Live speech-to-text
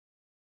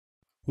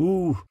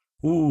Ooh,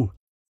 ooh.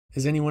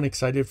 Is anyone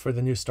excited for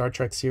the new Star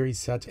Trek series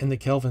set in the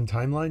Kelvin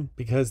timeline?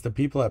 Because the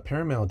people at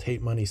Paramount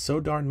hate money so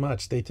darn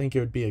much they think it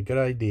would be a good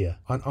idea.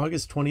 On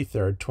August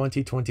 23rd,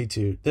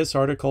 2022, this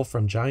article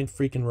from Giant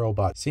Freaking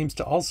Robot seems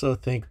to also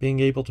think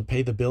being able to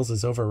pay the bills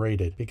is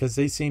overrated because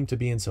they seem to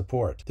be in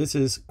support. This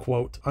is,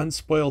 quote,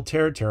 unspoiled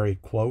territory,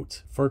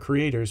 quote, for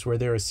creators where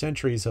there is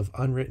centuries of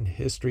unwritten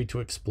history to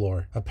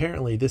explore.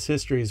 Apparently, this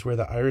history is where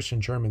the Irish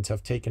and Germans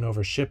have taken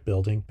over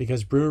shipbuilding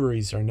because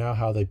breweries are now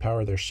how they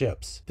power their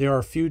ships. There are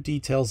a few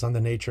details on the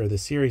nature of the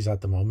series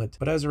at the moment,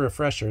 but as a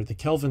refresher, the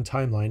Kelvin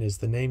timeline is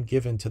the name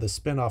given to the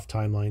spin-off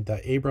timeline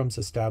that Abrams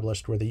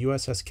established where the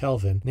USS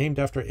Kelvin, named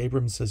after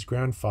Abrams'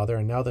 grandfather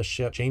and now the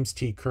ship James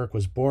T. Kirk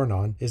was born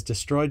on, is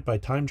destroyed by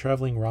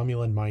time-traveling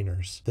Romulan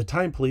miners. The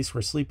time police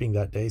were sleeping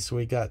that day, so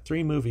we got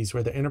 3 movies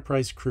where the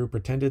Enterprise crew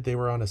pretended they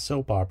were on a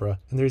soap opera,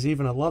 and there's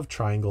even a love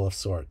triangle of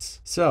sorts.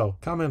 So,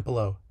 comment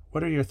below.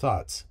 What are your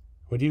thoughts?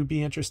 Would you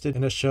be interested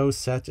in a show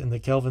set in the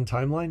Kelvin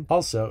timeline?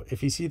 Also,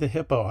 if you see the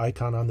hippo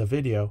icon on the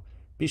video,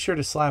 be sure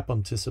to slap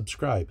him to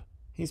subscribe.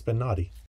 He's been naughty.